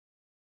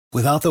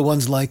Without the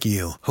ones like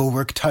you, who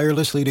work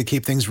tirelessly to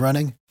keep things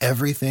running,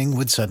 everything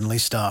would suddenly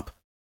stop.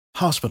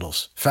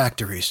 Hospitals,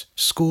 factories,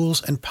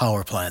 schools, and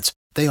power plants,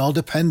 they all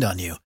depend on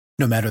you.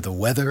 No matter the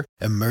weather,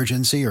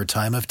 emergency, or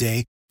time of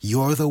day,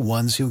 you're the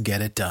ones who get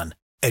it done.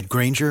 At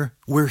Grainger,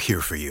 we're here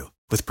for you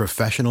with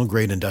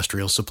professional-grade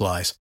industrial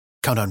supplies.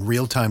 Count on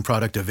real-time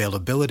product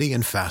availability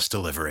and fast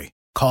delivery.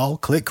 Call,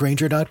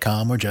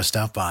 clickgrainger.com, or just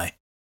stop by.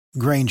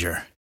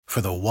 Grainger, for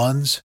the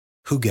ones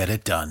who get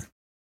it done.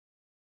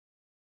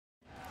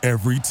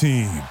 Every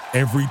team,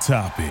 every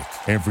topic,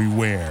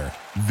 everywhere.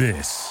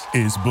 This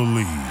is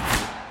Believe.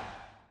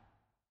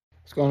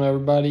 What's going on,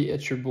 everybody?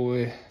 It's your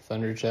boy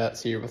Thunder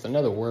Chats here with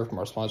another word from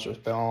our sponsors,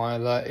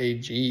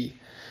 BetOnline.ag.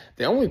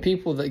 The only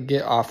people that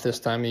get off this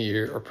time of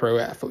year are pro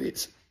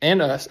athletes and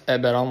us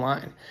at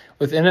BetOnline.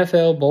 With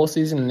NFL, bowl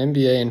season, and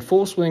NBA in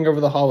full swing over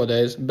the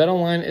holidays,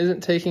 BetOnline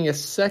isn't taking a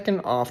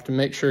second off to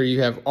make sure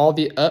you have all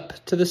the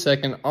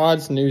up-to-the-second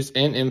odds, news,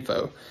 and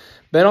info.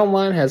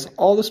 BetOnline has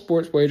all the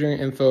sports wagering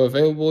info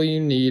available you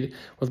need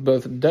with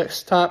both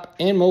desktop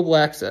and mobile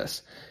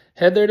access.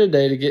 Head there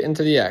today to get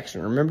into the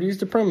action. Remember to use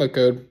the promo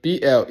code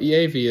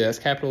BLEAV, that's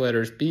capital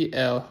letters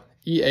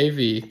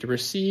BLEAV, to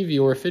receive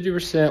your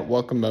 50%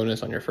 welcome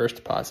bonus on your first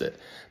deposit.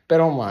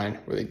 BetOnline,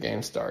 where the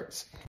game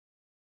starts.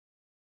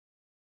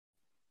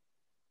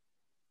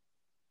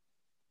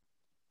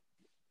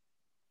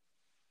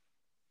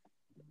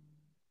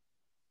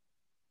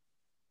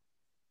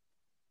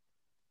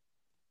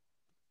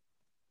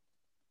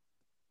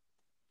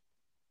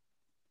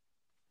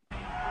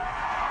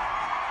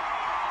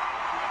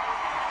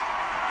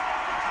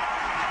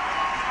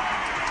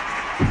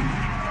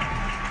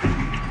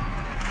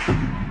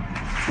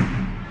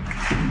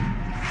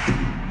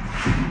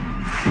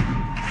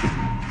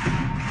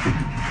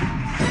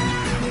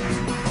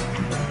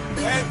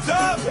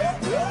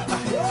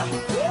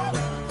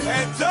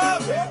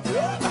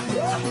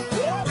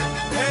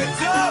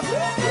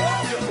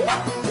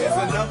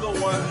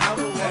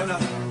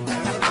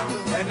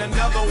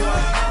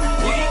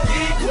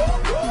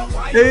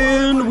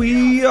 And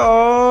we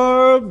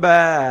are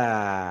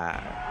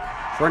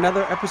back for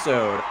another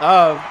episode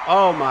of,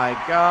 oh my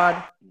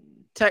God,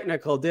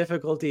 technical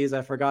difficulties.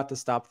 I forgot to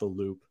stop the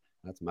loop.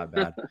 That's my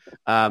bad.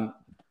 I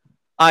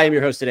am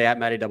your host today at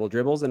Matty Double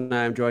Dribbles, and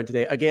I am joined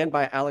today again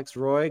by Alex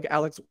Roig.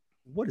 Alex,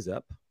 what is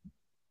up?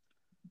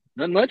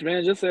 Nothing much,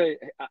 man. Just I'm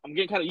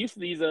getting kind of used to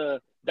these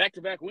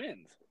back-to-back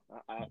wins.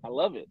 I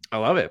love it. I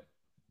love it.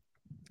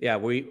 Yeah,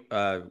 we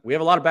have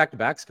a lot of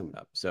back-to-backs coming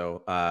up.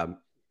 So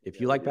if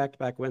you like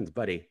back-to-back wins,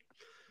 buddy,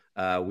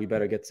 we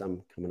better get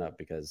some coming up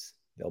because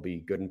they'll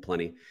be good and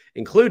plenty,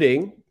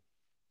 including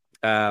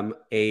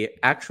a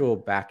actual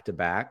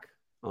back-to-back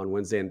on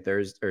Wednesday and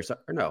Thursday.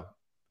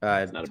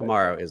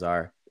 Tomorrow is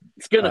our.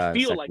 It's gonna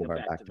feel like a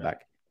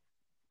back-to-back.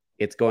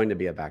 It's going to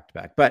be a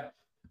back-to-back. But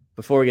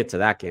before we get to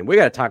that game, we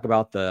got to talk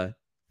about the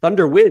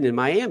Thunder win in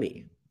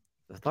Miami.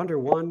 The Thunder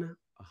won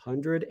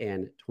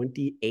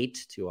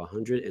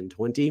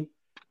 128-120.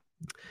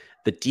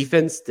 The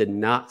defense did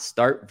not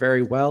start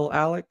very well,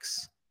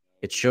 Alex.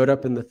 It showed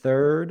up in the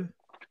third.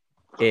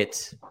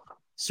 It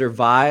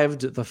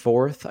survived the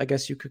fourth, I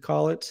guess you could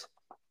call it.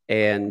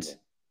 And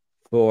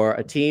for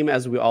a team,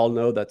 as we all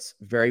know, that's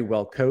very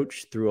well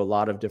coached through a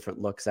lot of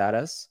different looks at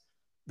us,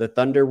 the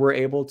Thunder were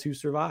able to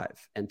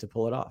survive and to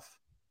pull it off.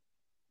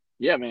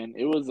 Yeah, man,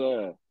 it was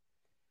a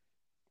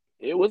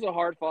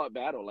hard-fought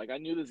battle. Like, I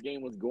knew this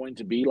game was going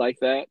to be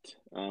like that.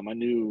 I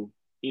knew,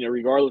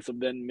 regardless of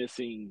them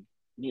missing,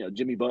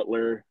 Jimmy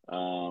Butler,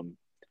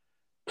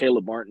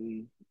 Caleb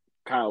Martin,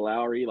 Kyle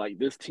Lowry, like,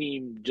 this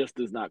team just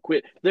does not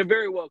quit. They're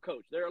very well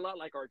coached. They're a lot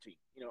like our team.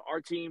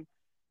 Our team,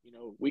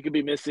 we could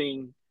be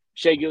missing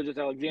Shai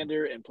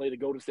Gilgeous-Alexander and play the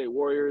Golden State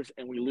Warriors,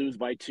 and we lose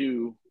by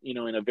 2, in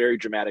a very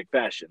dramatic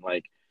fashion.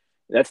 Like,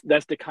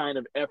 that's the kind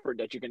of effort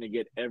that you're going to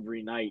get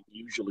every night,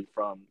 usually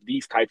from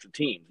these types of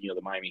teams.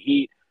 The Miami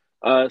Heat,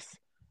 us.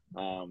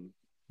 Can't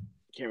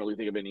really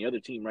think of any other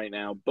team right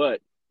now,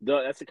 but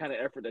that's the kind of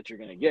effort that you're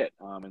going to get.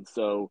 And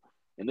so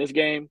in this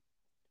game,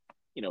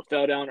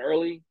 fell down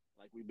early,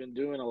 like we've been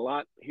doing a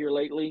lot here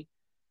lately.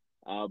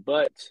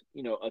 But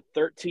a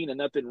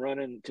 13-0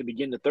 run to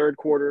begin the third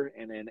quarter,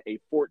 and then a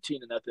 14-0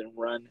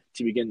 run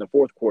to begin the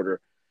fourth quarter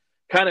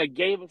kind of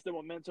gave us the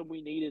momentum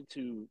we needed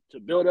to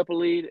build up a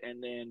lead,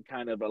 and then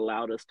kind of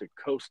allowed us to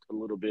coast a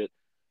little bit.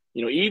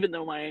 Even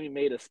though Miami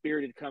made a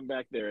spirited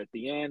comeback there at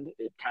the end,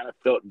 it kind of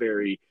felt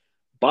very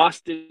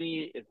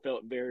Boston-y. It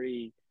felt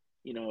very,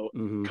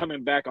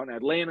 coming back on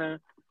Atlanta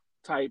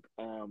type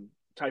of,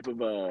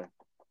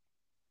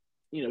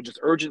 just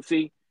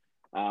urgency.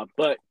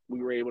 But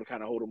we were able to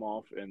kind of hold them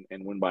off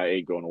and win by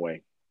 8 going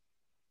away.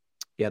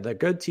 Yeah, the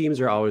good teams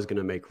are always going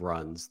to make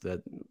runs.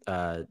 That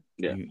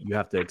you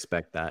have to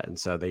expect that, and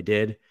so they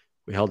did.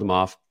 We held them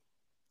off.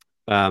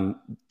 Sorry,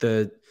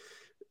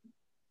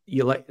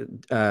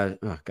 I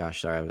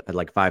had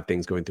like 5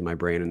 things going through my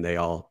brain, and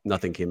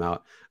nothing came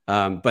out.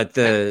 But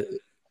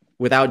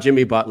without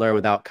Jimmy Butler,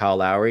 without Kyle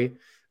Lowry,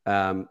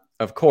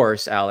 of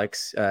course,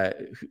 Alex,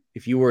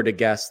 if you were to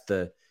guess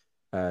the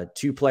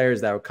two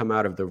players that would come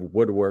out of the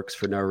woodworks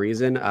for no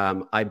reason.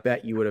 I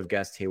bet you would have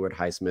guessed Hayward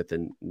Highsmith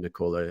and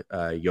Nikola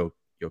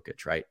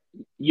Jokic, right?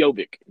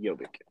 Jovic.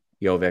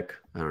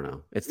 I don't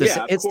know. It's the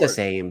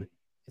same.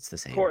 It's the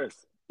same. Of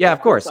course. Yeah,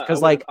 of course.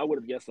 Because I would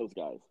have guessed those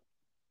guys.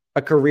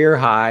 A career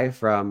high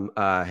from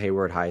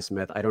Hayward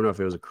Highsmith. I don't know if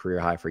it was a career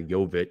high for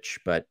Jovic,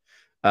 but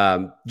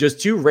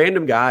just two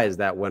random guys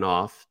that went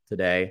off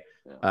today,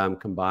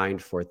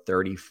 combined for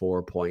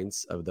 34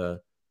 points of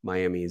the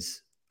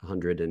Miami's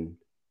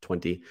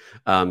 120.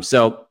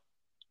 So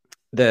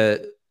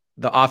the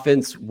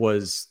offense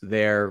was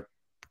there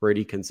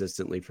pretty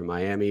consistently for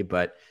Miami,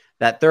 but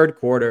that third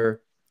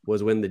quarter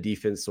was when the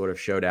defense sort of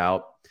showed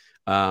out.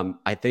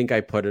 I think I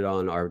put it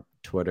on our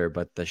Twitter,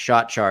 but the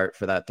shot chart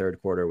for that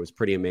third quarter was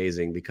pretty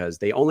amazing because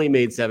they only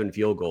made 7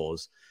 field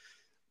goals,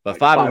 but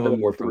five of them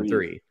were from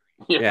three.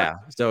 Yeah.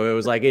 So it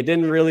was like, it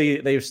didn't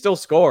really, they were still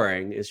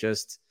scoring. It's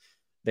just,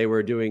 they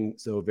were doing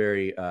so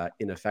very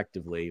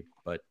ineffectively,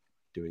 but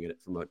doing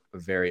it from a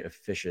very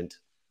efficient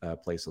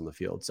place on the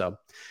field. So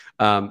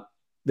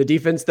the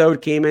defense, though,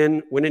 came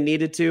in when it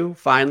needed to.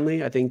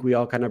 Finally, I think we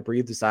all kind of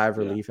breathed a sigh of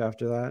relief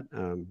after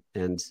that.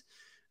 And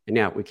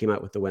yeah, we came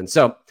out with the win.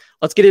 So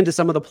let's get into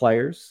some of the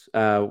players.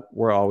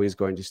 We're always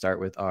going to start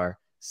with our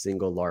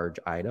single large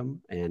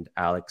item. And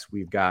Alex,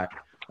 we've got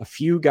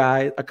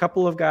a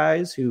couple of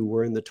guys who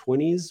were in the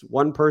 20s.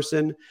 One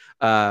person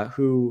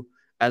who,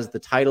 as the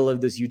title of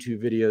this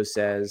YouTube video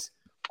says,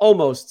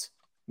 almost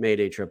made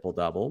a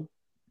triple-double.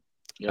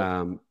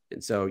 Yep.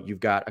 And so you've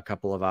got a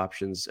couple of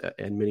options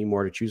and many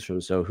more to choose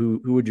from. So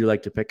who would you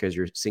like to pick as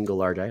your single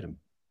large item?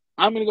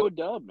 I'm going to go with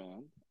Dub,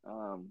 man.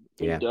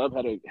 Dub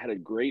had a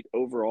great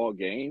overall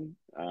game.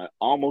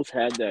 Almost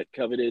had that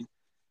coveted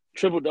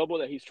triple-double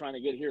that he's trying to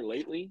get here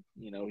lately.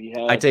 He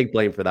had. I take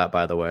blame for that,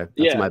 by the way.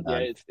 That's my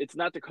bad. Yeah, it's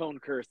not the cone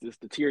curse. It's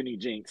the tyranny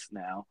jinx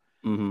now.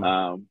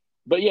 Mm-hmm.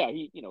 But yeah,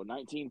 he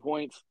 19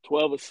 points,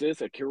 12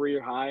 assists, a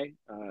career high,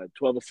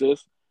 12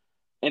 assists,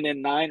 and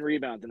then 9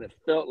 rebounds. And it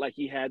felt like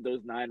he had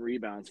those 9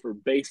 rebounds for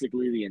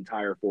basically the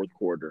entire fourth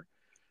quarter.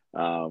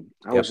 I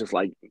was just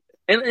like,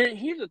 and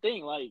here's the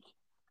thing, like,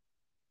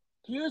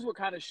 here's what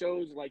kind of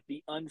shows like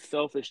the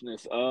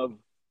unselfishness of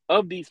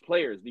these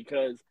players,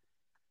 because,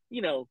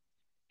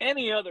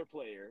 any other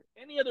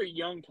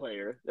young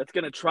player that's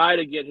going to try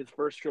to get his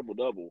first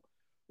triple-double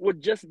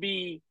would just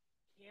be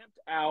camped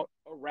out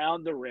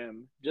around the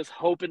rim, just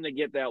hoping to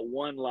get that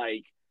one,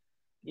 like,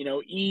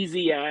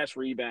 easy ass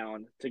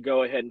rebound to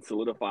go ahead and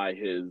solidify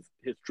his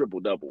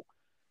triple-double.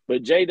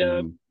 But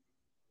J-Dub, for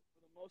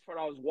the most part,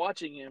 I was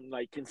watching him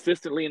like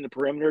consistently in the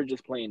perimeter,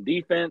 just playing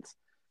defense,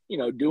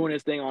 doing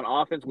his thing on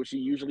offense, which he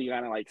usually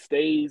kind of like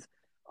stays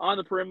on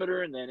the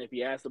perimeter. And then if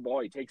he has the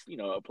ball, he takes,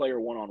 a player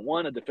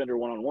one-on-one, a defender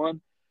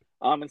one-on-one.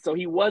 And so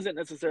he wasn't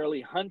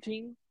necessarily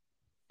hunting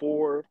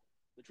for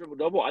the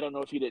triple-double. I don't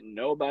know if he didn't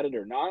know about it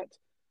or not.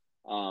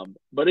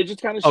 But it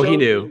just kind of showed. He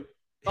knew.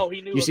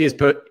 He knew. You see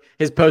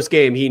his post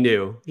game. He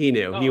knew. He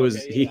was.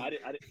 Okay, yeah.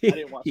 I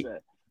didn't watch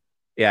that.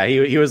 Yeah,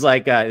 he was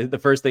like the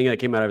first thing that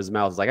came out of his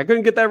mouth was like, I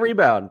couldn't get that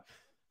rebound.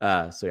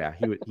 So yeah,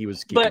 he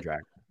was keeping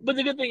track. But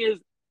the good thing is,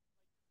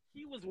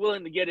 he was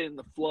willing to get it in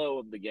the flow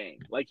of the game.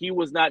 Like, he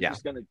was not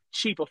just going to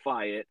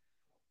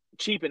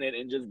cheapen it,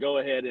 and just go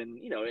ahead and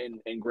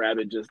and grab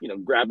it. Just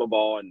grab a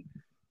ball and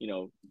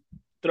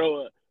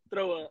throw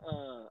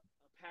a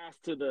pass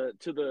to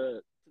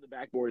the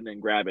backboard and then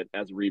grab it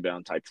as a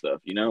rebound type stuff.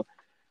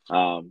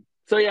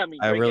 So yeah,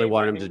 I really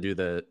wanted him to do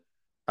the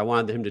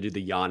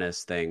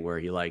Giannis thing where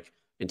he like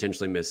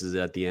intentionally misses it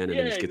at the end and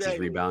then just gets his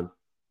rebound.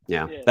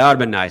 Yeah, that would have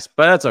been nice,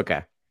 but that's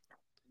okay.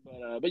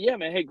 But yeah,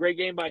 man, hey, great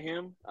game by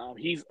him.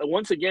 He's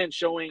once again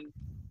showing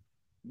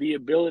the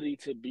ability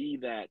to be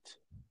that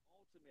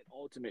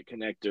ultimate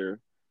connector,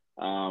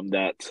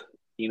 that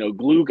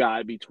glue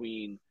guy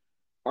between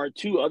our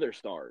two other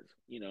stars.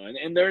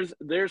 And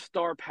there's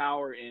star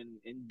power in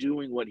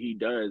doing what he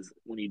does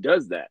when he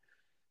does that.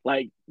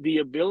 Like, the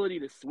ability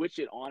to switch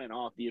it on and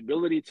off, the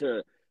ability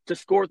to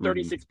score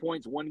 36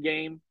 points one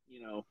game,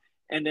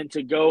 and then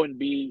to go and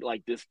be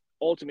like this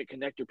ultimate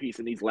connector piece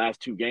in these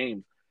last 2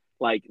 games.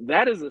 Like,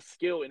 that is a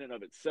skill in and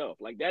of itself.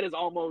 Like, that is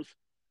almost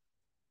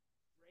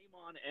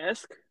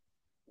Draymond-esque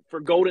for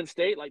Golden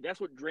State. Like, that's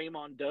what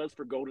Draymond does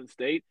for Golden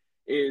State,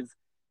 is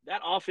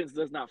that offense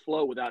does not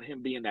flow without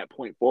him being that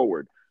point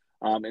forward.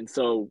 And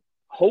so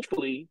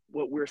hopefully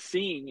what we're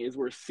seeing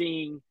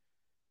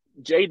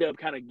J-Dub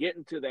kind of get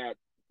into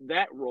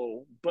that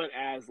role, but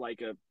as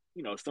like a,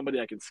 somebody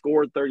that can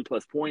score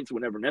 30-plus points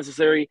whenever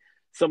necessary,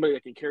 somebody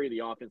that can carry the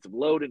offensive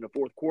load in the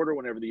fourth quarter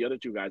whenever the other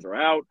 2 guys are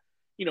out.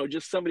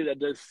 Just somebody that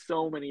does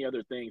so many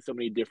other things, so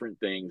many different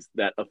things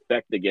that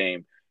affect the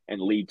game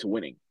and lead to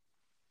winning.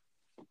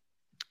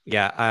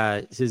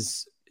 Yeah,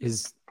 his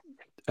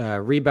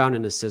rebound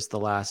and assist the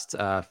last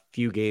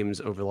few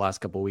games over the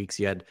last couple of weeks.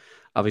 He had,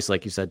 obviously,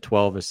 like you said,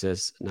 12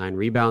 assists, 9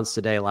 rebounds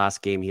today.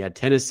 Last game, he had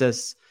 10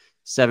 assists,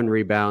 7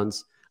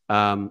 rebounds.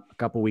 A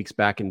couple weeks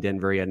back in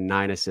Denver, he had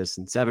 9 assists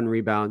and 7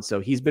 rebounds. So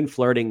he's been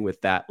flirting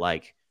with that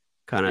like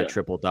kind of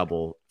triple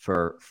double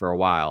for a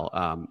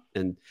while.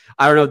 And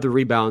I don't know if the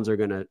rebounds are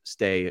going to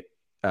stay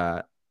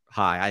high.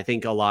 I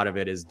think a lot of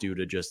it is due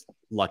to just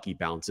lucky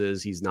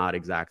bounces. He's not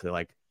exactly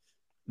like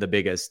the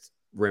biggest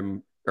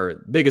rim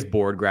or biggest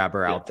board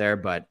grabber out there,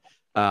 but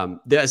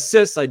the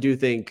assists I do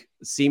think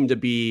seem to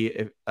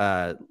be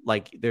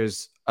like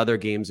there's other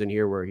games in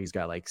here where he's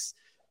got like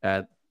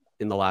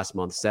in the last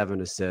month 7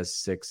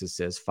 assists, 6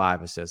 assists,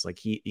 5 assists. Like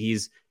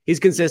he's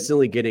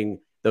consistently getting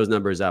those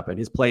numbers up, and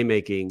his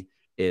playmaking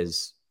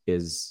is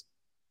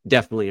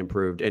definitely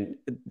improved. And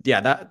yeah,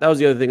 that was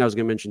the other thing I was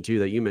going to mention too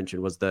that you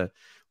mentioned was the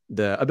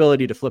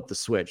ability to flip the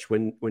switch.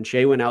 When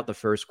Shai went out the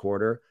first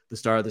quarter, the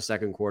start of the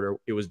second quarter,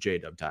 it was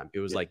J-Dub time. It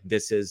was like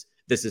this is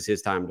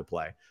his time to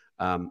play.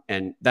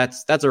 And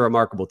that's a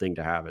remarkable thing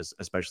to have,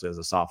 especially as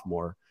a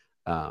sophomore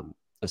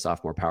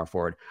power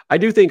forward. I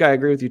do think I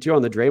agree with you too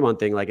on the Draymond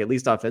thing. Like at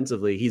least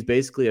offensively, he's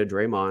basically a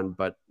Draymond,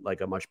 but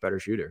like a much better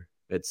shooter.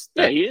 He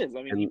is.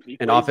 I mean,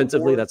 and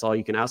offensively, that's all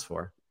you can ask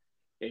for.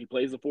 Yeah, he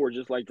plays the 4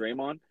 just like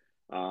Draymond.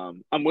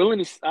 I'm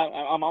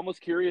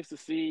almost curious to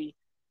see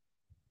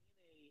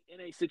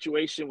in a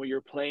situation where you're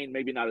playing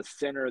maybe not a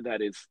center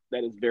that is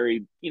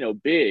very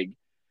big.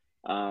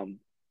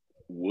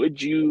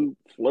 Would you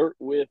flirt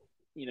with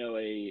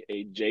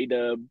a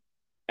J-Dub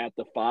at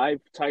the 5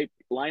 type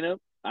lineup?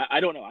 I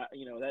don't know.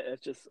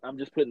 That's just I'm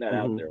just putting that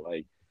out there.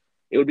 Like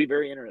it would be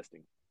very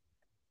interesting.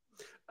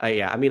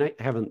 Yeah, I mean, I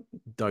haven't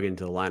dug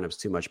into the lineups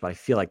too much, but I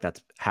feel like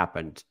that's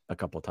happened a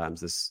couple of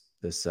times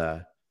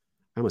I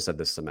almost said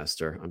this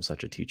semester. I'm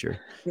such a teacher.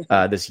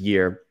 This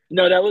year.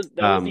 No, that was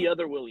the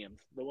other Williams,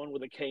 the one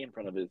with a K in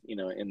front of his,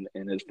 in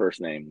his first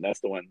name.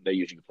 That's the one they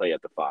usually play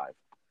at the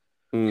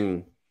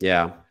 5.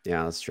 Yeah,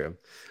 that's true.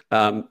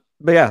 But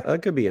yeah,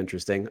 that could be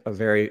interesting. A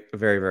very,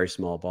 very, very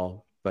small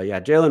ball. But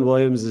yeah, Jalen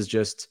Williams is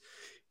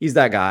he's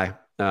that guy.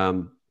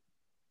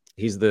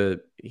 He's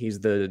the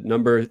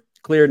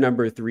clear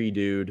number 3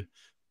 dude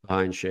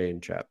behind Shai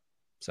and Chet.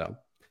 So,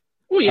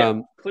 well, yeah,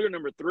 clear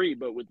number 3,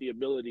 but with the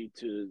ability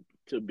to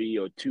be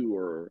a 2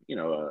 or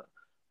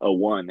a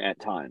 1 at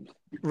times.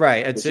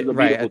 Right. It's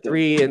right. A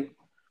 3 and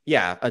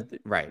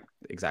right.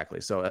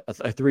 Exactly. So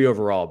a 3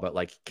 overall, but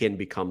like can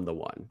become the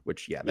 1,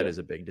 which that is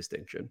a big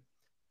distinction.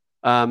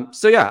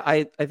 So yeah,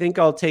 I think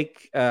I'll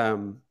take.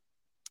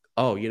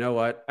 Oh, you know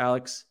what,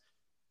 Alex?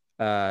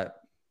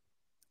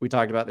 We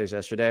talked about this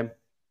yesterday.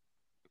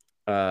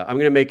 I'm going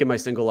to make him my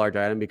single large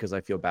item because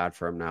I feel bad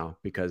for him now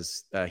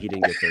because he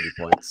didn't get 30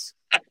 points.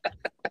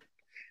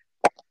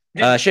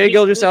 Shai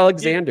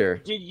Gilgeous-Alexander.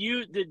 Did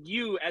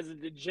you, as a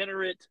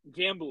degenerate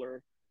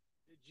gambler,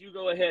 did you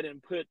go ahead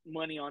and put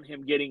money on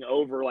him getting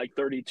over like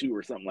 32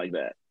 or something like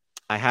that?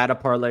 I had a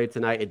parlay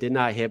tonight. It did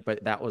not hit,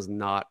 but that was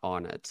not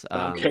on it.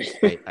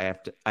 Okay. I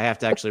have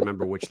to actually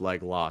remember which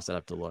leg lost. I'd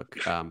have to look.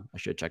 I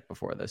should check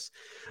before this.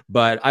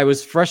 But I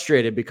was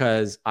frustrated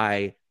because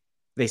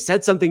they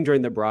said something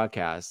during the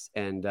broadcast,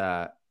 and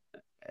I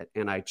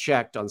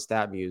checked on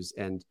StatMuse,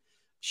 and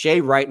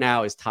Shai right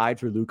now is tied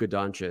for Luka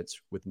Doncic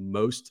with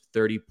most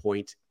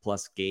 30-point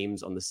plus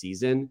games on the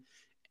season.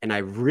 And I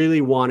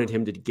really wanted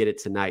him to get it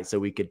tonight so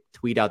we could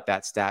tweet out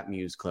that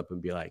StatMuse clip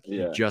and be like,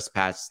 he just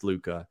passed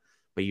Luka,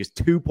 but he was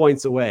 2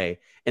 points away.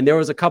 And there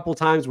was a couple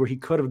times where he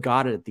could have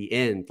got it at the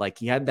end. Like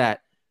he had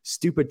that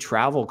stupid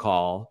travel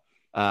call,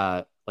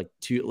 like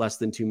less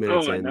than 2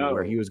 minutes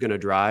where he was going to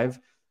drive.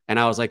 And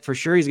I was like, for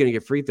sure he's going to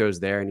get free throws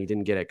there. And he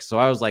didn't get it. So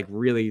I was like,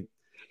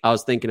 I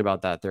was thinking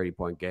about that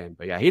 30-point game,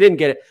 but yeah, he didn't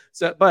get it.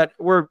 So, but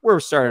we're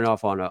starting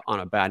off on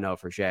a bad note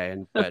for Shai,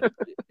 but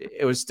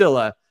it was still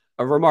a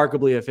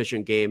remarkably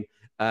efficient game.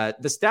 The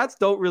stats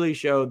don't really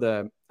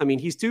show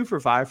he's 2 for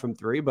 5 from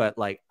 3, but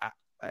like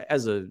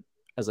as a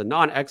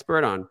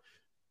non-expert on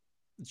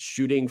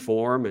shooting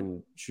form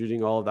and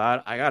shooting all of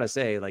that, I gotta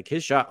say, like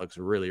his shot looks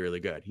really, really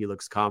good. He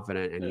looks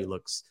confident, and he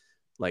looks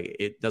like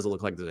it doesn't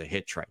look like there's a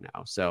hitch right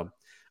now. So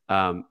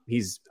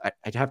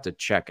I'd have to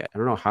check it. I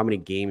don't know how many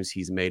games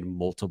he's made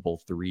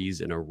multiple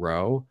threes in a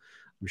row.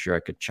 I'm sure I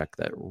could check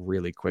that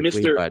really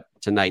quickly, but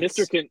tonight,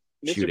 Mr.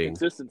 shooting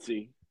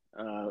consistency.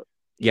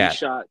 He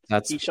shot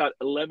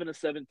 11 of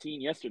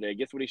 17 yesterday.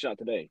 Guess what he shot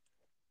today?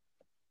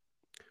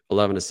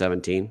 11 of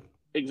 17.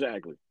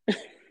 Exactly.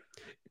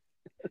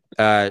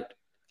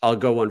 I'll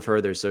go one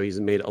further. So he's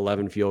made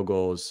 11 field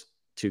goals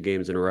 2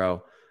 games in a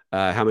row.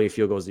 How many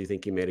field goals do you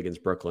think he made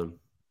against Brooklyn?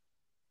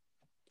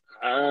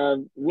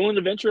 Willing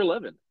to venture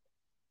 11.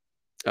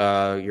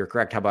 You're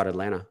correct. How about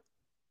Atlanta?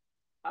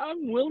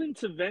 I'm willing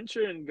to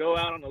venture and go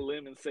out on a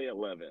limb and say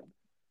 11.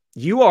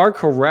 You are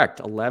correct.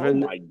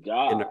 11 oh my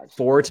God.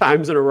 4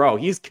 times in a row.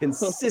 He's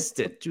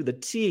consistent to the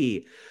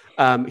T.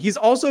 He's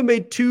also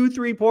made 2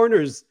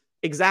 3-pointers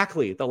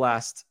exactly the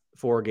last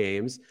 4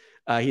 games.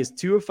 He has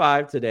 2 of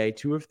 5 today,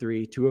 2 of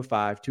 3, 2 of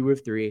 5, 2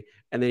 of 3,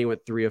 and then he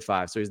went 3 of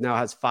 5. So he now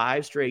has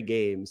 5 straight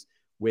games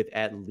with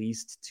at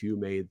least 2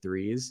 made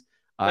threes.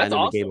 And then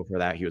awesome. The game before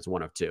that, he was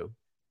 1 of 2.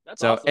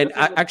 That's awesome. And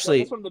that's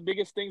one of the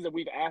biggest things that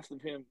we've asked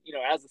of him,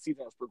 as the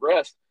season has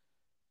progressed,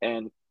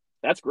 and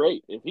that's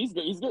great. If he's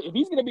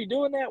going to be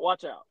doing that,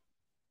 watch out.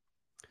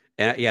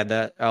 And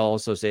I'll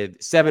also say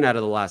 7 out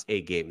of the last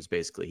 8 games,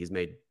 basically, he's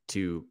made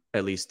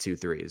at least two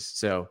threes.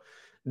 So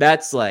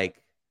that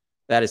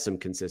is some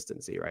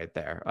consistency right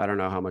there. I don't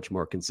know how much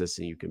more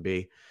consistent you can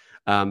be.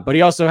 But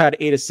he also had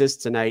 8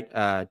 assists tonight,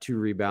 2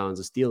 rebounds,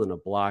 a steal, and a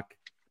block.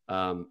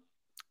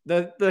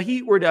 The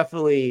Heat were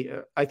definitely,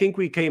 I think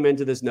we came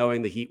into this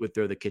knowing the Heat would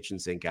throw the kitchen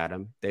sink at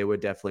him. They would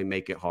definitely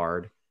make it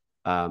hard.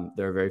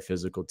 They're a very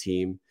physical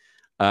team.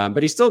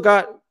 But he still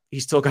got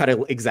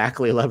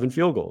exactly 11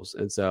 field goals.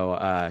 And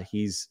so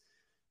he's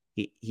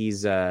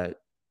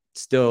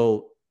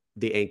still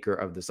the anchor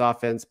of this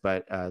offense,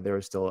 but there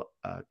are still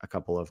a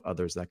couple of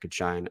others that could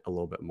shine a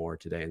little bit more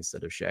today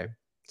instead of Shai.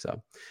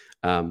 So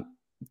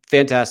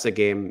fantastic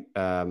game.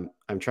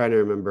 I'm trying to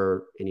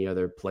remember any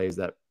other plays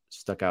that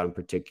stuck out in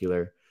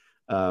particular.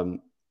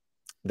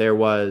 There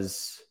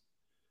was,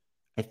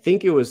 I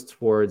think it was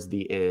towards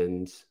the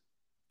end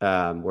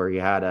where he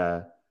had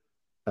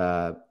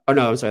oh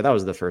no, I'm sorry. That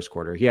was the first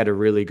quarter. He had a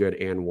really good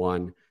and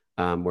one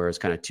where it's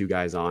kind of 2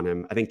 guys on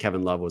him. I think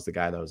Kevin Love was the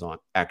guy that was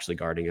actually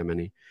guarding him.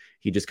 And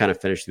he just kind of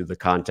finished through the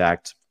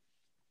contact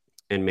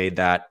and made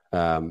that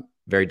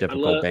very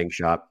difficult bank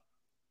shot.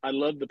 I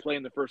love the play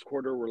in the first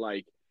quarter where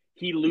like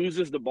he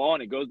loses the ball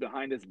and it goes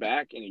behind his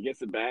back and he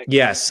gets it back.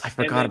 Yes, I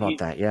forgot about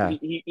that. Yeah.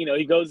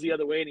 He goes the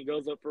other way and he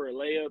goes up for a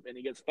layup and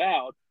he gets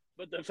fouled.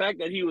 But the fact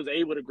that he was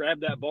able to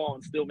grab that ball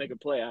and still make a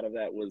play out of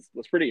that was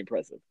pretty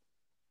impressive.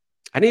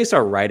 I need to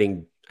start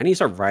writing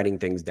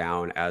things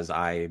down as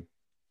I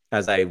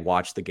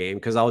watch the game,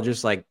 because I'll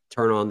just like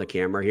turn on the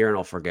camera here and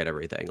I'll forget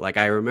everything. Like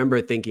I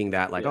remember thinking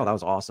that oh, that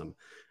was awesome.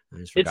 I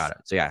just forgot it.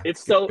 So yeah,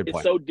 it's so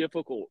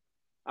difficult.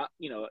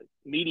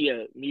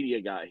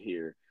 Media guy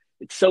here.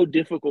 It's so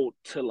difficult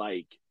to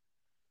like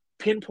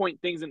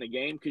pinpoint things in the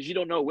game because you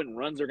don't know when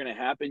runs are going to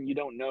happen. You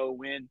don't know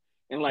when,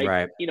 and like,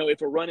 right.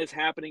 If a run is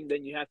happening,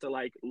 then you have to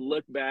like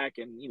look back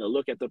and,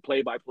 look at the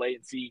play by play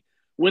and see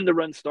when the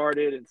run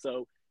started. And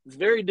so it's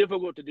very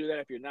difficult to do that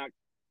if you're not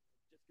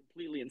just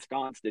completely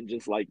ensconced and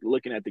just like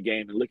looking at the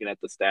game and looking at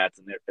the stats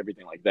and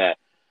everything like that.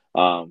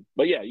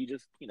 But yeah, you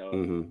just,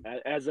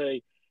 as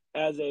a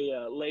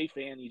lay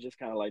fan, you just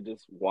kind of like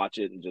just watch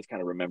it and just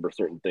kind of remember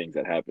certain things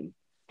that happen.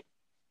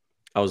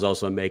 I was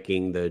also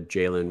making the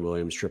Jalen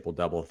Williams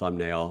triple-double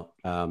thumbnail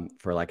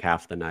for like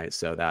half the night.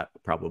 So that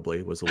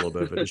probably was a little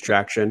bit of a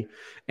distraction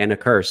and a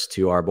curse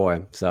to our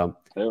boy. So,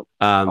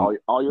 all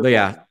your but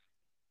yeah,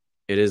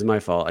 it is my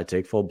fault. I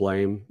take full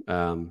blame.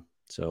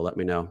 So let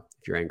me know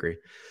if you're angry.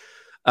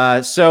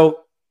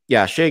 So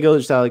yeah, Shai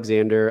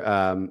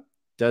Gilgeous-Alexander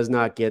does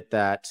not get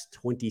that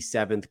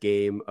 27th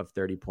game of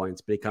 30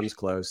 points, but he comes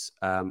close.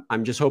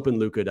 I'm just hoping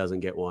Luka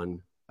doesn't get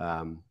one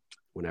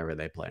whenever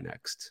they play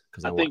next,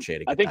 because I want Shai to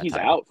get I think that he's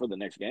title. out for the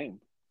next game.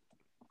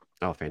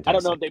 Oh, fantastic! I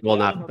don't know if they play,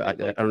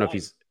 I don't know if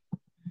he's.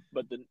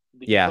 But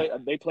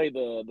they play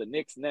the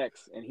Knicks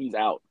next, and he's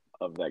out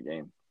of that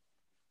game.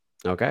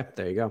 Okay,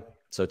 there you go.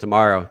 So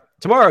tomorrow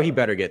he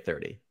better get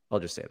 30.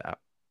 I'll just say that.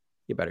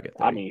 He better get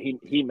 30. I mean,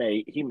 he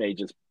may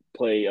just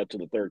play up to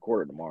the third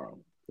quarter tomorrow.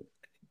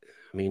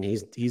 I mean,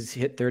 he's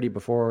hit 30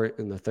 before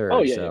in the third.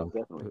 Oh yeah, so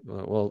yeah, definitely.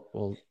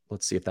 Well,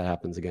 let's see if that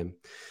happens again.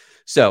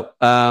 So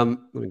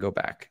let me go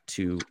back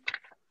to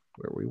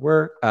where we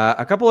were.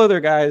 A couple other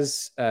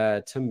guys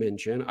to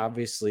mention.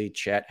 Obviously,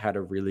 Chet had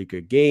a really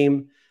good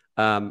game.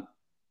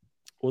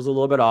 Was a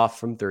little bit off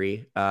from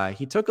 3.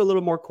 He took a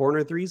little more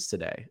corner threes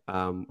today,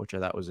 which I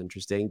thought was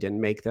interesting.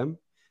 Didn't make them.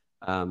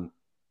 I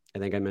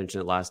think I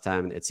mentioned it last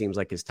time. It seems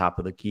like his top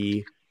of the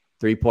key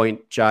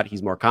 3-point shot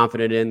he's more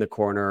confident in. The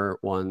corner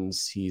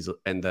ones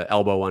and the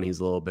elbow one he's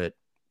a little bit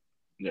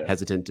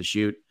hesitant to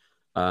shoot.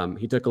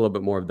 He took a little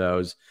bit more of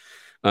those.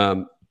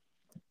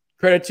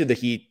 Credit to the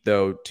Heat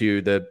though,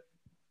 to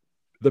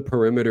the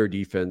perimeter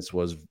defense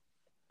was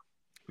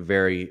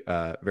very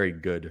very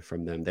good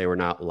from them. They were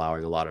not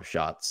allowing a lot of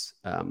shots.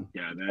 That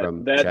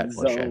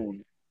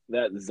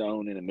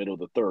zone in the middle of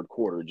the third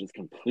quarter just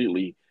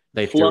completely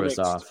threw us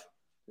off.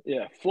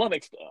 Yeah,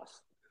 flummoxed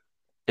us.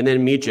 And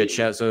then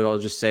Micic, so I'll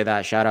just say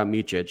that, shout out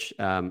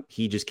Micic.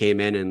 He just came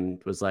in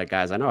and was like,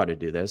 guys, I know how to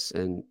do this,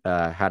 and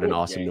had an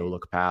awesome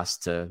no-look pass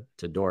to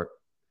Dort.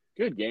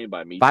 Good game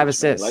by Micic. 5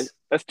 assists. Like,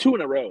 that's 2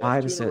 in a row.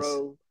 5 assists.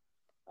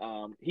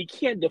 He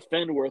can't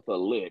defend worth a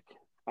lick.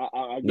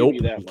 I'll nope,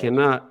 give you that. He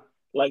cannot.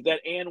 Like that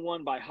and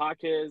one by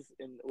Jaquez,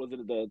 and was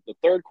it the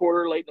third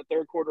quarter, late in the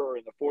third quarter, or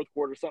in the fourth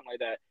quarter, something like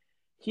that.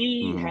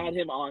 He had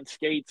him on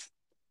skates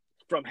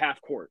from half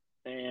court,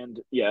 and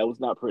yeah, it was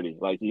not pretty.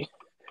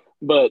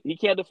 But he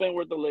can't defend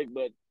worth the lick,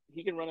 but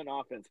he can run an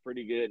offense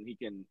pretty good, and he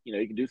can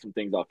do some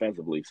things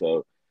offensively.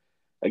 So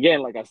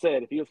again, like I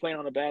said, if he was playing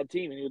on a bad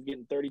team and he was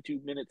getting 32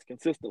 minutes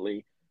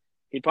consistently,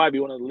 he'd probably be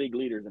one of the league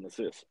leaders in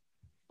assists.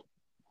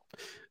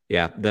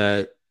 Yeah,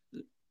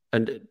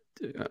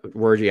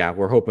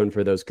 we're hoping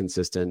for those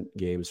consistent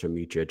games from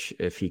Micic.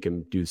 If he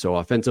can do so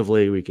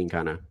offensively, we can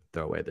kind of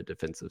throw away the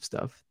defensive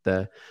stuff.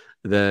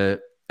 The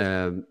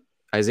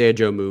Isaiah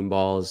Joe Moon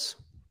balls,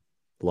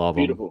 love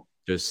them. Beautiful.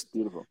 Just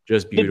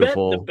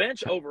beautiful. The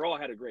bench overall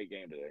had a great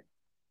game today.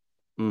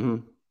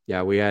 Mm-hmm.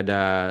 Yeah, we had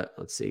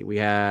we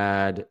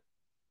had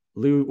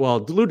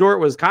Lou Dort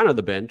was kind of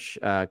the bench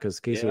because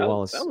Casey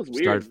Wallace that was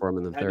started weird. for him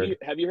in the third.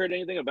 Have you heard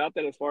anything about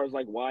that as far as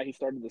like why he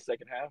started the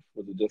second half?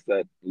 Was it just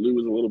that Lou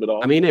was a little bit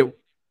off? I mean,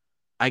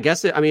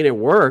 it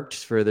worked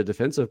for the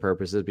defensive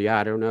purposes, but yeah,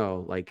 I don't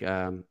know. Like,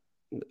 I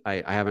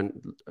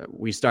haven't.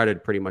 We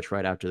started pretty much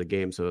right after the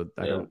game, so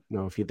I don't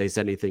know if they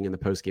said anything in the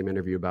post game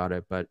interview about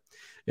it. But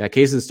yeah,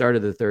 Kaysen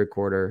started the third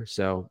quarter.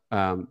 So,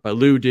 but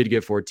Lou did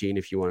get 14,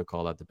 if you want to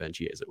call that the bench.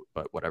 He is,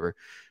 but whatever.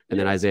 And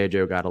then Isaiah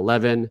Joe got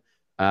 11.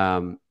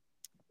 Jalen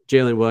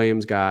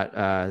Williams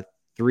got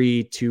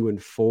 3, 2,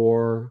 and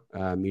 4.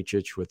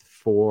 Micic with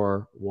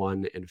 4,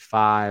 1, and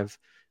 5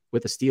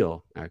 with a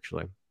steal.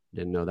 Actually,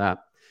 didn't know that.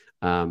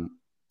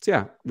 So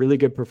yeah, really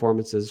good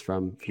performances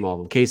from all of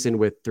them. Kaysen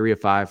with 3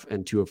 of 5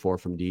 and 2 of 4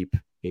 from deep,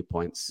 8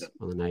 points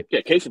on the night.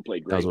 Yeah, Kaysen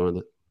played great. That was one of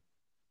the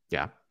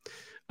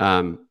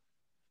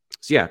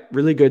So yeah,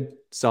 really good,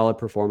 solid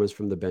performance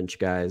from the bench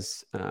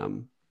guys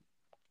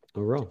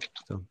overall.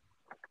 So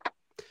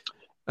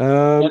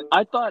and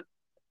I thought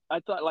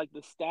like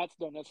the stats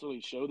don't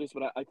necessarily show this,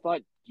 but I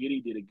thought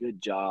Giddey did a good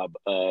job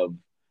of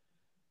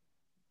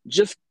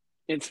just,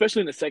 especially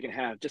in the second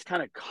half, just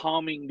kind of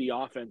calming the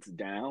offense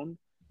down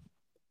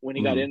when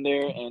he got in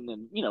there, and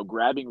then,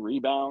 grabbing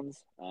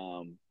rebounds,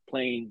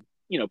 playing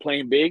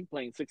big,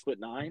 playing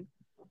 6'9",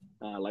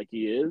 like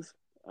he is.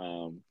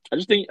 I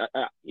just think,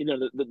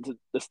 the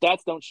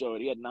stats don't show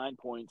it. He had 9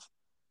 points,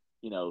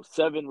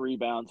 7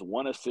 rebounds,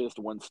 1 assist,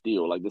 1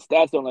 steal. Like, the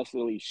stats don't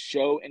necessarily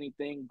show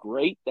anything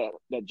great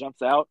that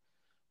jumps out,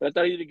 but I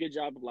thought he did a good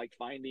job of like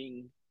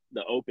finding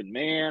the open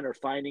man, or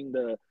finding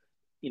the,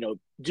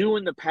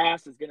 doing the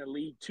pass is going to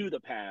lead to the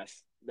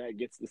pass that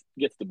gets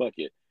the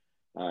bucket.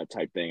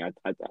 Type thing.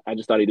 I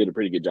just thought he did a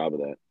pretty good job of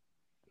that.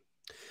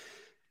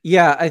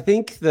 Yeah, I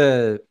think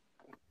there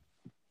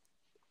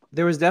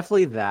was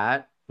definitely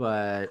that,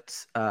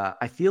 but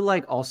I feel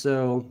like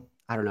also,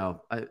 I don't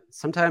know.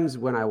 Sometimes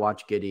when I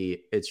watch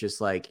Giddey, it's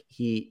just like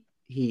he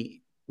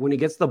when he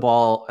gets the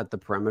ball at the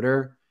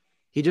perimeter,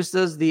 he just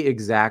does the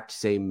exact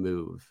same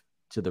move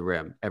to the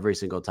rim every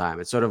single time.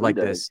 It's sort of like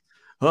this,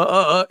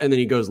 and then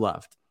he goes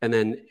left, and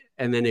then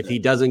if he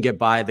doesn't get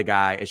by the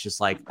guy, it's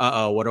just like,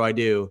 what do I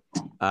do?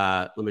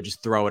 Let me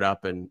just throw it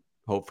up and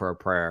hope for a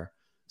prayer.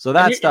 So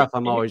that stuff,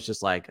 I'm always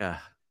just like, yeah.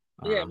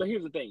 But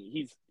here's the thing: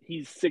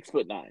 he's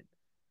 6'9".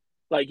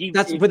 Like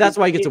that's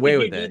why he gets away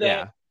with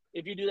it.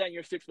 If you do that and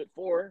you're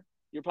 6'4",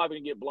 you're probably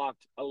gonna get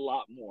blocked a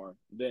lot more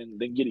than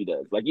Giddey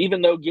does. Like,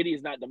 even though Giddey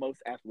is not the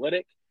most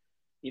athletic,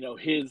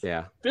 his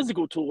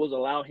physical tools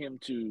allow him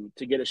to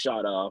get a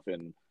shot off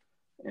and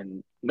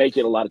make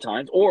it a lot of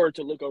times, or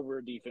to look over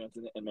a defense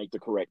and make the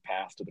correct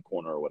pass to the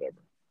corner or whatever.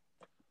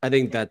 I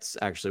think that's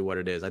actually what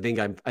it is. I think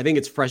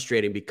it's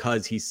frustrating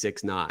because he's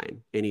 6'9"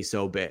 and he's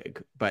so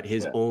big, but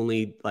his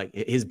only, like,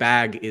 his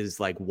bag is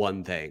like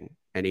one thing,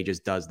 and he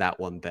just does that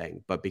one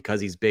thing. But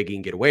because he's big, he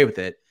can get away with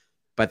it.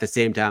 But at the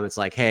same time, it's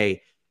like,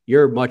 hey,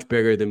 you're much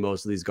bigger than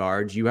most of these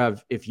guards.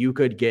 If you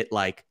could get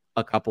like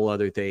a couple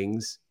other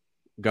things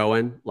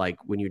going, like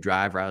when you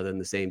drive rather than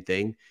the same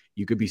thing,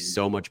 you could be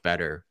so much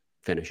better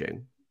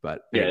finishing.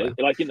 But anyway.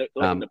 Like in the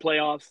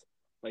playoffs,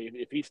 like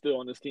if he's still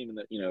on this team in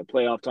the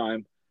playoff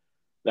time,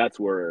 that's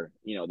where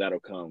that'll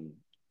come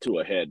to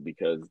a head,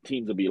 because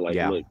teams will be like,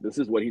 look, this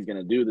is what he's going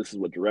to do, this is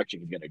what direction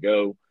he's going to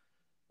go.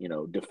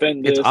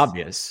 Defend this. It's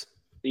obvious.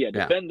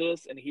 Defend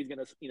this, and he's going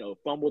to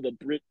fumble the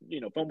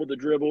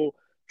dribble,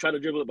 try to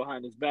dribble it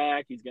behind his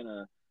back. He's going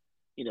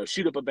to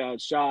shoot up a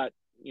bad shot,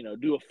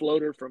 do a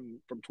floater from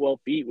 12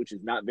 feet, which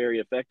is not very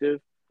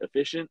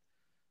efficient.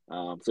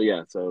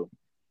 So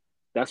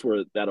that's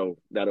where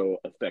that'll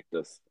affect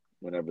us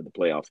whenever the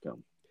playoffs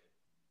come.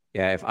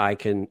 Yeah, if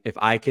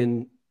I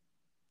can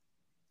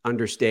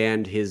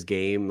understand his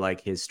game, like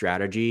his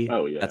strategy,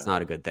 that's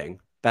not a good thing.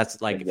 That's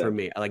like for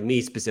me, like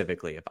me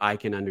specifically, if I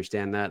can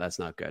understand that, that's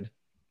not good.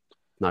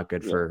 Not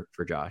good for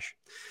Josh.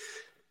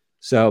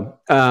 So,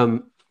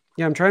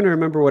 I'm trying to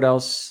remember what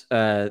else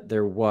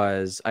there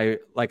was.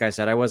 Like I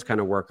said, I was kind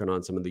of working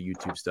on some of the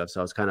YouTube stuff, so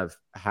I was kind of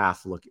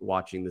half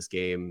watching this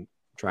game,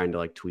 trying to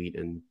like tweet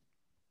and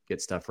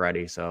get stuff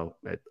ready. So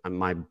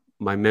my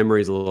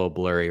memory is a little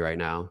blurry right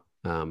now.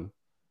 I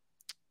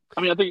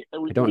think I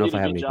don't know if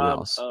I have anything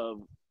else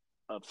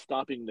of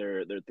stopping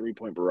their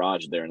 3-point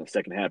barrage there in the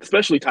second half,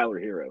 especially Tyler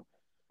Hero.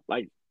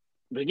 Like,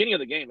 the beginning of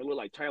the game, it looked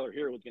like Tyler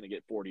Hero was going to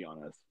get 40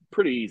 on us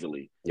pretty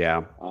easily.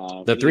 Yeah,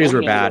 the threes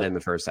were bad in the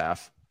first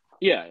half.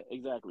 Yeah,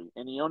 exactly.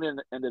 And he only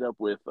ended up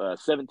with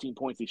 17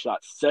 points. He shot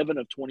 7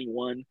 of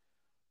 21,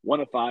 1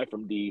 of 5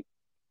 from deep.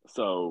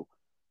 So,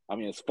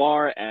 as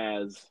far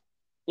as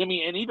and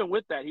even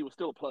with that, he was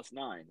still a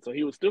 +9. So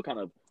he was still kind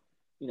of,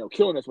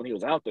 killing us when he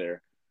was out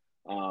there.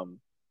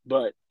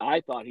 But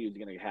I thought he was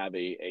going to have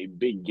a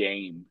big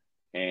game,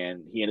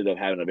 and he ended up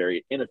having a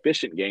very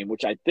inefficient game,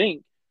 which I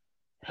think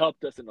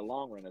helped us in the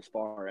long run as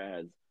far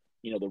as,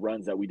 the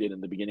runs that we did in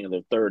the beginning of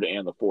the third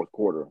and the fourth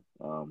quarter.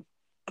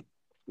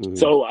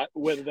 So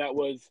whether that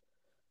was,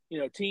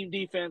 team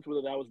defense,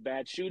 whether that was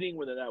bad shooting,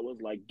 whether that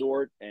was like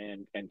Dort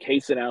and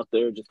Kaysen out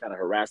there just kind of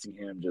harassing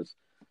him, just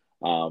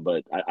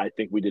But I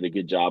think we did a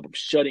good job of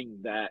shutting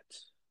that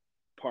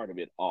part of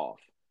it off.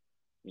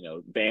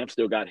 Bam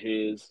still got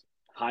his,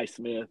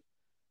 Highsmith,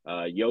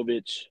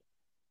 Jovic,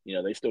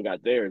 they still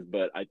got theirs.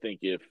 But I think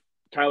if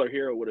Tyler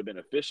Hero would have been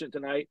efficient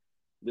tonight,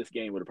 this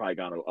game would have probably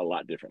gone a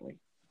lot differently.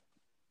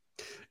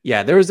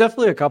 Yeah, there was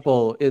definitely a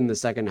couple in the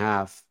second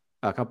half,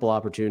 a couple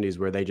opportunities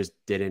where they just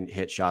didn't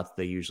hit shots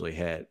they usually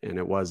hit. And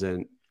it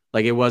wasn't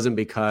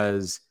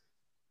because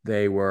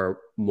they were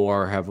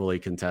more heavily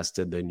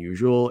contested than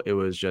usual. It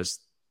was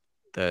just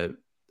I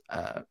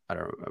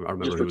don't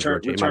remember just who was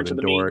rotating. It might have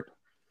been Dort.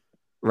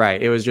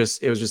 Right. It was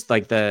just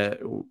like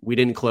we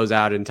didn't close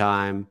out in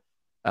time.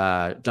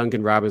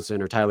 Duncan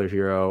Robinson or Tyler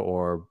Hero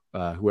or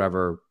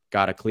whoever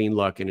got a clean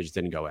look and it just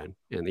didn't go in.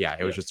 And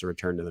it was just a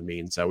return to the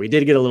mean. So we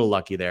did get a little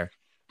lucky there.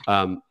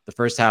 The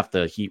first half,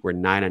 the Heat were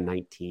 9 of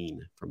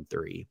 19 from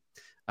three.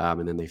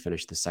 And then they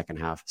finished the second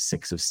half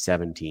 6 of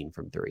 17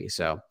 from three.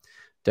 So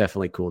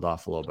definitely cooled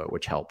off a little bit,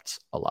 which helped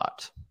a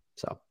lot.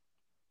 So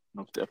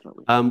most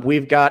definitely.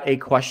 We've got a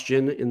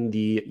question in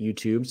the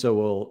YouTube, so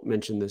we'll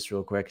mention this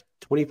real quick.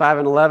 25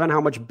 and 11, how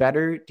much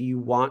better do you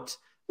want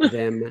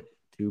them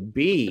to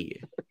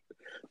be?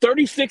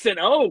 36 and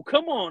 0.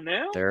 Come on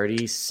now.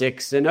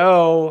 36 and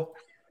 0.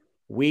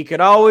 We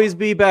could always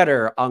be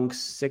better. Unks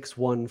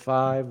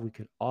 615. We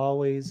could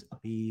always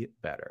be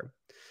better.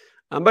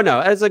 But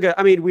no,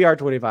 we are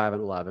 25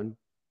 and 11.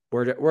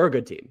 We're a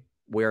good team.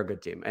 We're a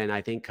good team. And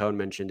I think Cone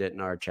mentioned it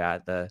in our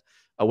chat.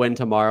 A win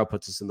tomorrow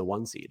puts us in the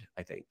 1 seed,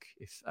 I think,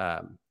 if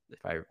I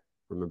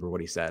remember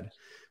what he said.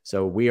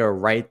 So we are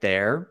right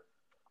there.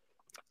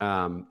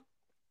 I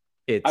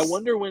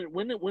wonder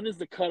when is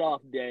the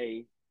cutoff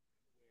day?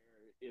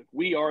 If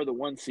we are the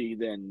 1 seed,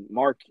 then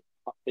Mark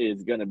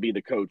is going to be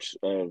the coach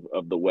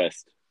of the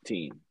West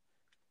team.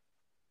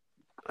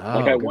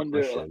 I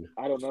wonder.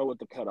 I don't know what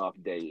the cutoff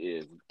day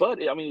is, but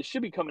it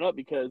should be coming up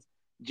because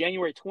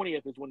January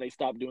 20th is when they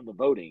stop doing the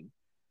voting.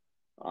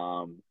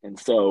 And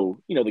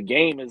so, the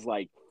game is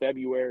like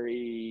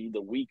February,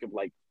 the week of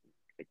like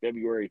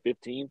February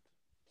 15th,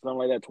 something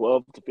like that,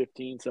 12 to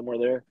 15, somewhere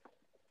there.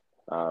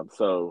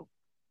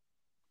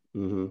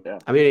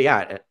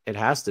 Yeah. It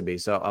has to be.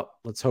 So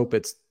let's hope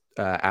it's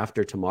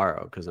after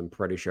tomorrow because I'm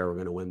pretty sure we're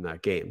going to win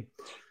that game.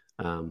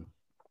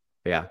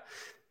 Yeah.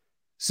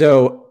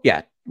 So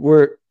yeah,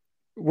 I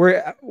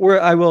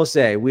will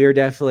say we are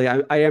definitely,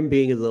 I am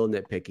being a little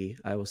nitpicky.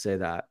 I will say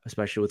that,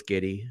 especially with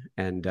Giddey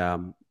and,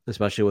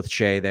 especially with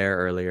Shai there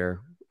earlier.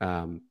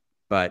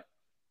 But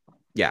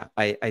yeah,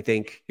 I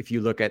think if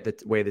you look at the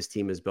way this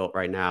team is built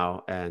right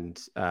now and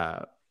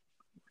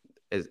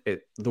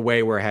the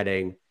way we're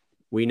heading,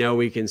 we know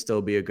we can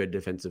still be a good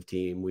defensive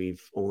team.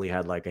 We've only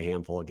had like a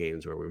handful of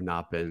games where we've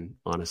not been,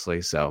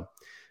 honestly. So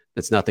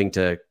it's nothing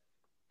to,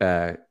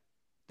 there's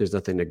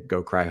nothing to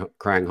go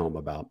crying home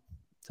about.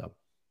 So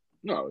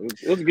no,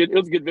 it was good. It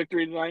was a good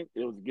victory tonight.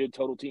 It was a good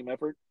total team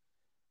effort.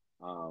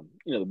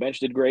 The bench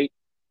did great.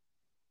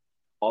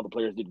 All the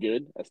players did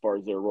good as far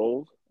as their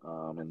roles,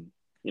 and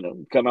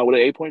come out with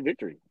an 8-point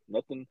victory.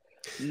 Nothing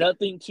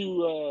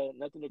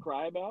to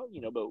cry about.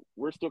 But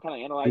we're still kind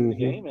of analyzing the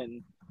game,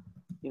 and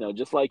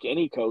just like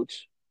any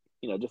coach,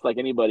 just like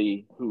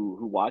anybody who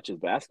watches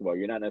basketball,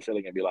 you're not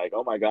necessarily going to be like,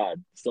 oh my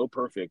God, so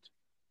perfect.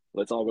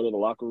 Let's all go to the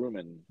locker room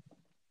and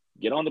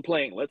get on the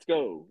plane. Let's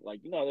go.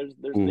 There's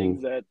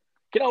things that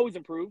can always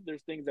improve.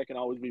 There's things that can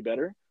always be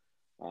better,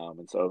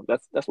 and so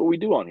that's what we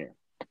do on here.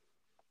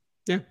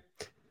 Yeah.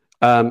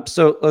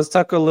 So let's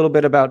talk a little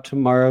bit about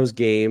tomorrow's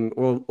game.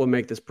 We'll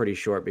make this pretty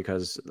short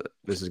because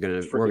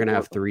we're gonna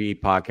have 3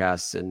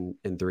 podcasts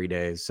in 3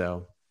 days,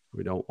 so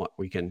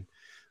we can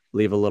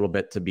leave a little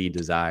bit to be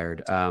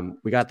desired.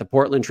 We got the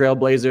Portland Trail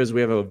Blazers.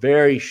 We have a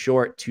very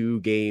short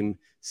 2-game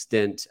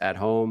stint at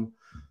home.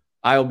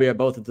 I will be at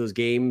both of those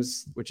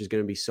games, which is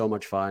going to be so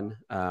much fun.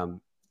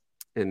 And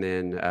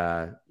then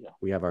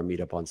we have our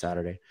meetup on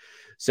Saturday.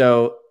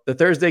 So the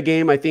Thursday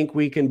game, I think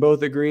we can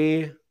both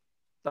agree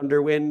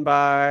Thunder win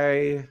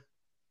by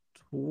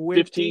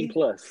 15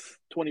 plus,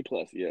 20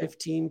 plus, yeah.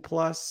 15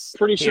 plus.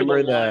 Pretty sure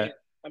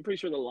I'm pretty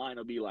sure the line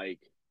will be like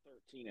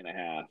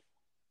 13.5.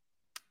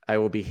 I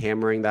will be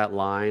hammering that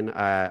line.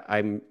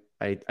 I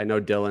know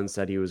Dylan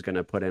said he was going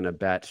to put in a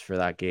bet for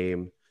that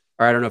game.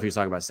 Or I don't know if he was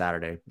talking about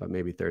Saturday, but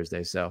maybe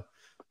Thursday. So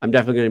I'm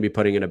definitely going to be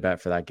putting in a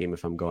bet for that game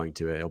if I'm going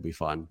to it. It'll be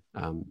fun.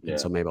 And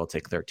so maybe I'll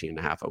take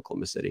 13.5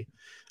 Oklahoma City.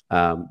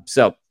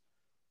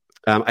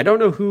 I don't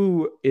know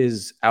who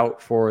is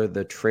out for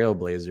the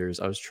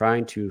Trailblazers. I was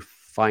trying to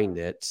find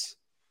it.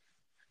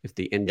 If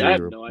the injury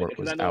report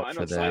was out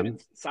for them.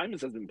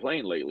 Simons has been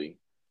playing lately.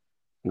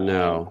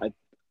 No.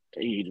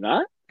 He's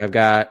not? I've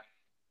got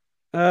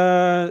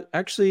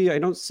actually I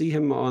don't see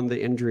him on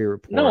the injury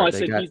report. No, I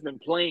said he's been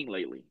playing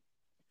lately.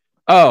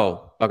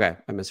 Oh, okay.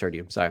 I misheard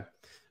you. Sorry.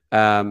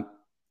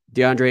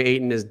 DeAndre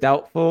Ayton is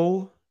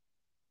doubtful.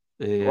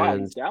 Wow,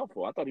 he's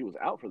doubtful. I thought he was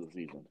out for the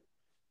season.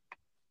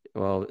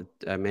 Well,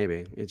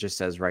 maybe. It just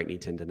says right knee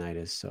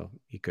tendonitis, so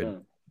he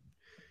could.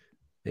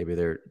 Maybe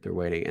they're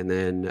waiting. And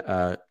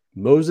then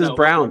Moses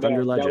Brown,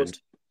 Thunder legend.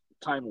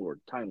 Time Lord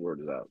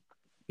is out.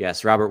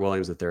 Yes, Robert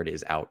Williams III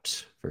is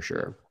out for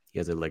sure. He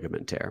has a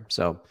ligament tear.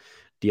 So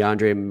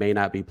DeAndre may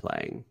not be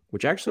playing,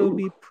 which actually will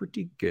be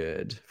pretty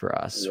good for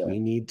us. Yeah. We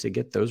need to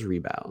get those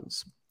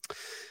rebounds.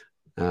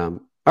 All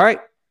right.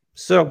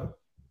 So,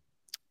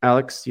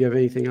 Alex, do you have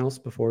anything else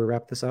before we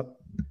wrap this up?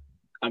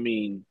 I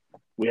mean,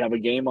 we have a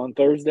game on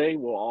Thursday.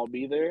 We'll all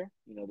be there.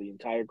 You know, the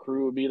entire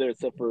crew will be there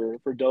except for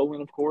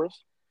Dolan, of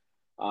course.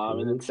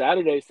 And then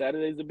Saturday's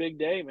a big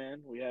day,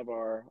 man. We have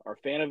our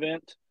fan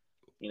event.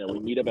 You know, we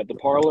meet up at the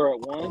parlor at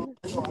 1.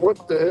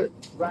 What the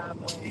heck?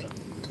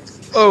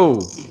 Oh,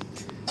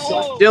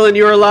 Dylan,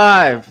 you were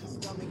live.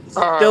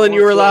 Dylan,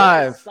 you were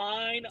live.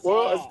 Sign Well,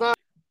 off. it's not.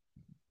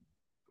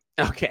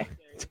 Okay.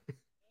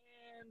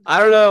 I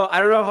don't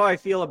know how I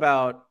feel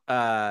about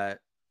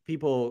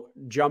people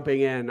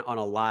jumping in on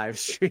a live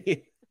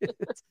stream.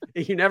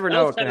 You never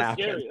know what can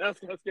happen. Scary. That's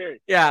kind of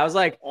scary. Yeah, I was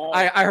like,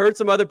 I heard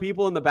some other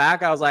people in the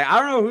back. I was like, I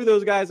don't know who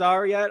those guys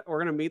are yet. We're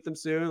gonna meet them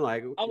soon.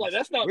 Like, I'm like,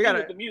 that's not me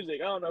with the music.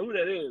 I don't know who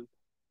that is.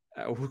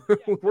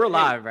 We're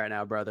live right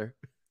now, brother.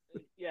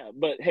 Yeah,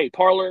 but hey,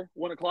 parlor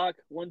 1 o'clock,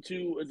 1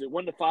 to is it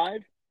 1 to 5? I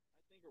think,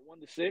 or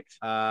 1 to 6.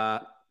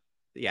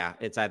 Yeah,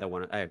 it's either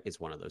one. It's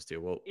one of those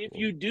two. If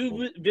you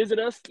do visit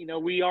us, you know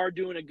we are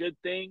doing a good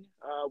thing.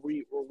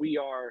 We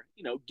are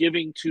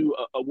giving to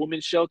a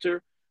women's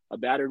shelter, a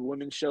battered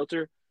women's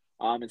shelter.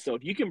 And so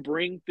if you can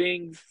bring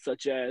things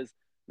such as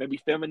maybe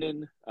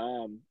feminine,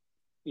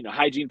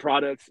 hygiene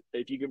products,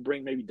 if you can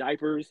bring maybe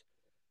diapers,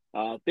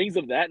 things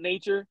of that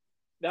nature,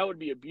 that would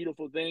be a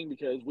beautiful thing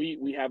because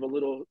we have a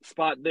little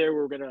spot there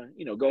where we're going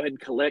to, go ahead and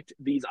collect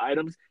these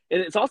items.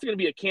 And it's also going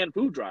to be a canned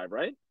food drive,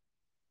 right?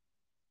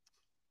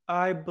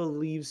 I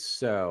believe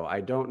so.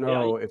 I don't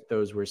know if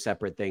those were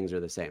separate things or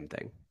the same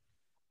thing.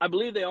 I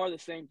believe they are the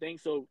same thing.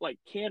 So like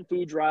canned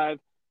food drive,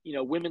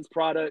 women's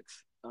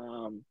products,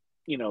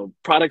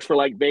 products for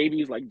like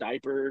babies, like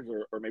diapers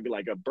or maybe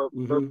like a burp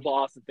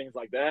cloths and things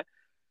like that.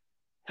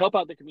 Help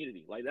out the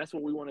community. Like that's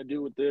what we want to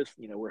do with this.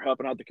 We're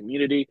helping out the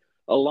community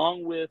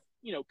along with,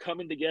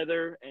 coming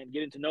together and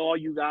getting to know all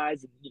you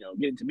guys and,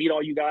 getting to meet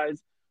all you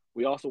guys.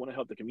 We also want to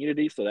help the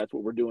community. So that's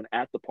what we're doing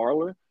at the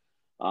parlor.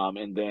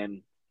 And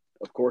then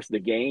of course the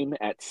game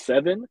at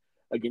 7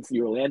 against the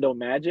Orlando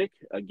Magic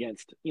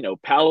against,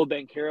 Paolo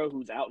Banchero,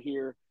 who's out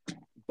here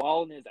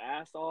balling his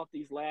ass off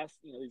these last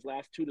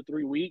 2 to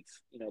 3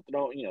 weeks,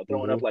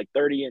 throwing up like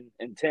 30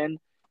 and 10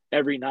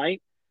 every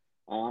night.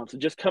 So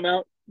just come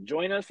out,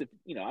 join us. If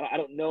I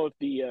don't know if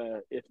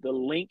the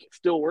link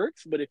still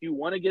works, but if you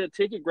want to get a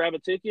ticket, grab a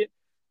ticket,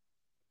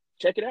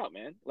 check it out,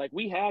 man. Like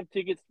we have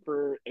tickets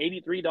for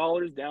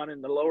 $83 down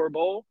in the lower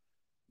bowl,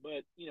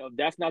 but if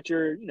that's not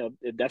your,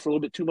 if that's a little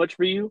bit too much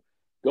for you,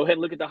 go ahead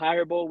and look at the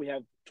higher bowl. We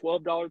have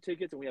 $12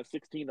 tickets and we have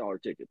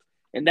 $16 tickets,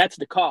 and that's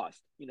the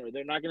cost.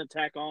 They're not going to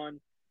tack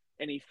on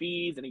any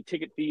fees, any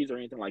ticket fees or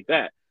anything like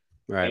that.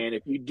 Right. And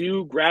if you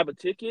do grab a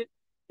ticket,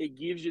 it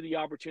gives you the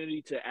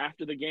opportunity to,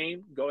 after the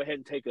game, go ahead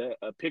and take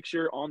a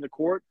picture on the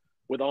court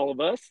with all of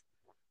us,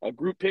 a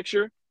group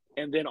picture,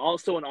 and then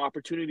also an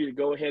opportunity to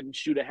go ahead and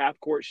shoot a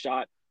half-court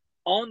shot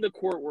on the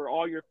court where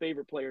all your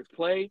favorite players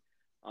play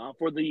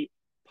for the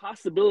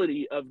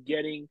possibility of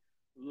getting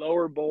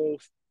lower bowl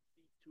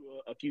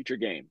to a future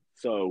game.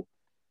 So,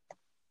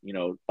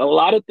 a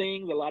lot of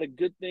things, a lot of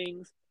good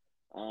things,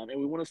 and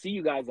we want to see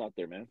you guys out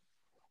there, man.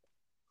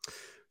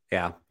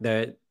 Yeah,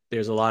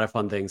 there's a lot of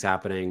fun things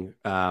happening.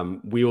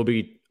 We will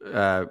be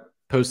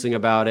posting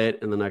about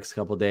it in the next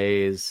couple of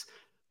days.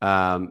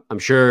 I'm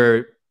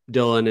sure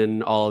Dylan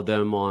and all of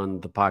them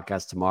on the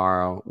podcast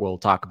tomorrow will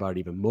talk about it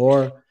even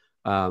more.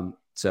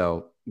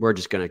 So we're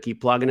just going to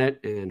keep plugging it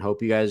and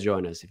hope you guys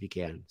join us if you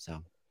can.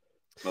 So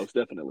most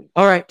definitely.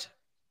 All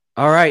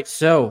right.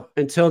 So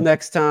until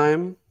next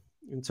time,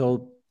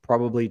 until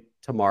probably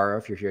tomorrow,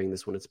 if you're hearing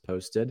this when it's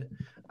posted,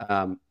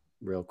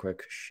 real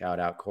quick shout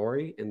out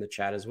Corey in the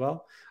chat as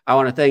well. I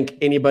want to thank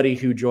anybody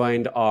who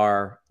joined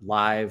our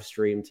live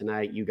stream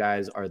tonight. You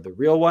guys are the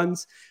real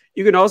ones.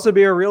 You can also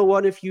be a real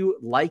one if you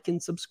like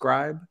and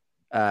subscribe,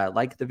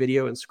 like the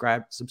video and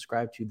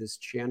subscribe to this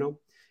channel.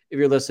 If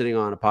you're listening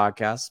on a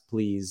podcast,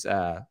 please,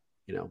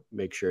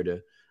 make sure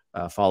to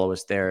follow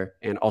us there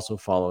and also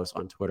follow us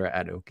on Twitter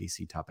at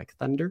OKC Topic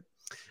Thunder.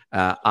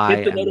 I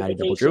am Matty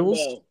Double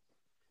Dribbles.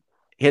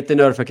 Hit the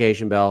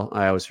notification bell.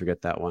 I always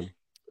forget that one.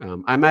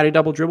 I'm Matty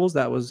Double Dribbles.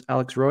 That was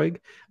Alex Roig.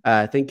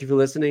 Thank you for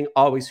listening.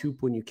 Always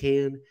hoop when you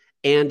can.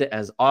 And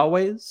as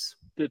always,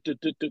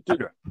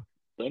 Thunder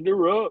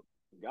up.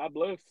 God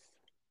bless.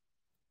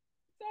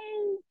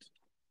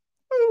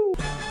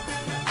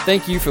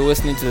 Thank you for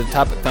listening to the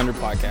Topic Thunder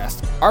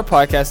podcast. Our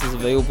podcast is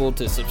available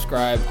to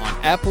subscribe on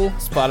Apple,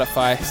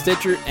 Spotify,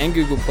 Stitcher, and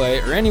Google Play,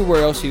 or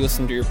anywhere else you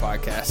listen to your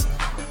podcast.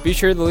 Be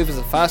sure to leave us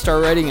a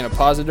 5-star rating and a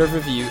positive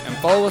review, and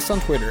follow us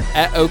on Twitter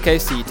at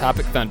OKC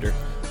Topic Thunder.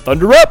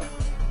 Thunder up!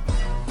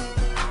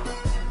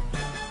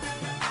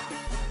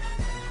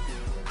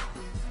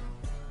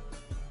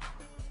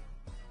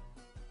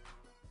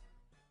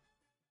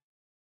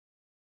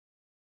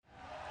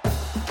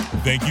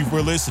 Thank you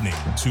for listening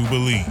to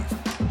Believe.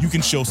 You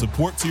can show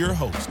support to your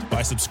host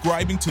by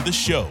subscribing to the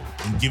show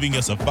and giving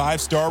us a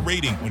 5-star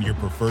rating on your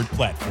preferred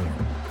platform.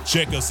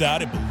 Check us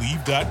out at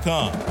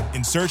Believe.com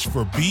and search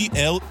for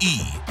BLEAV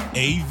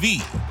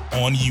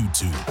on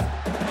YouTube.